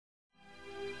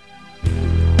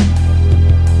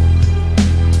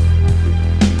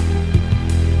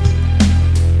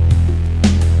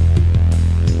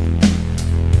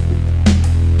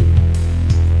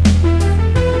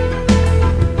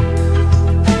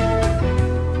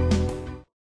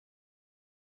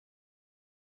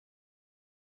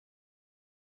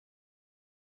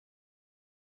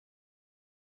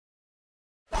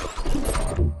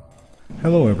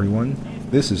Hello everyone,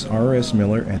 this is R.S.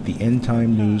 Miller at the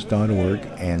EndTimeNews.org,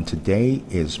 and today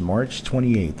is March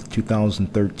 28th,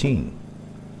 2013.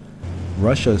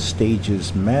 Russia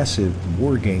stages massive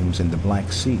war games in the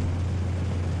Black Sea.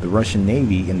 The Russian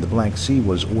Navy in the Black Sea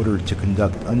was ordered to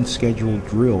conduct unscheduled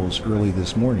drills early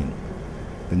this morning.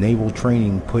 The naval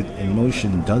training put in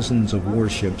motion dozens of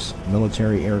warships,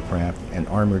 military aircraft, and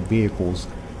armored vehicles,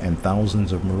 and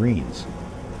thousands of Marines.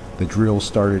 The drill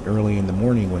started early in the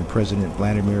morning when President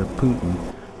Vladimir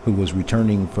Putin, who was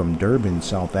returning from Durban,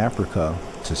 South Africa,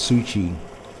 to Sochi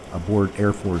aboard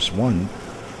Air Force One,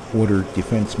 ordered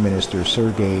Defense Minister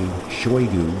Sergei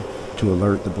Shoigu to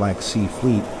alert the Black Sea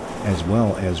Fleet as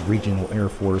well as regional Air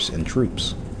Force and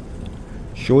troops.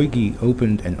 Shoigu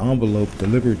opened an envelope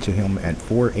delivered to him at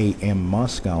 4 a.m.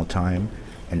 Moscow time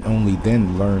and only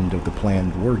then learned of the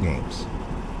planned war games.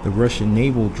 The Russian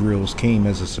naval drills came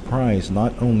as a surprise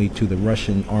not only to the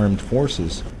Russian armed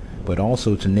forces, but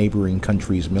also to neighboring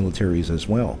countries' militaries as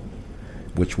well,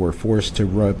 which were forced to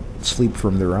rub sleep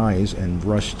from their eyes and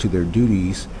rush to their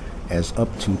duties as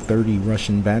up to 30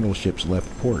 Russian battleships left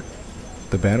port.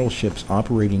 The battleships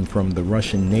operating from the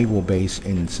Russian naval base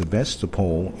in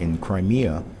Sevastopol in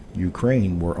Crimea,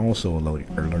 Ukraine, were also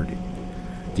alerted.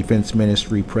 Defense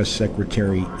Ministry Press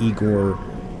Secretary Igor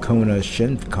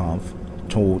Konashenkov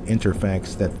told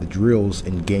Interfax that the drills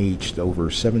engaged over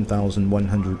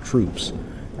 7,100 troops,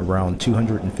 around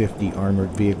 250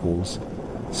 armored vehicles,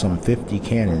 some 50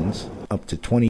 cannons, up to 20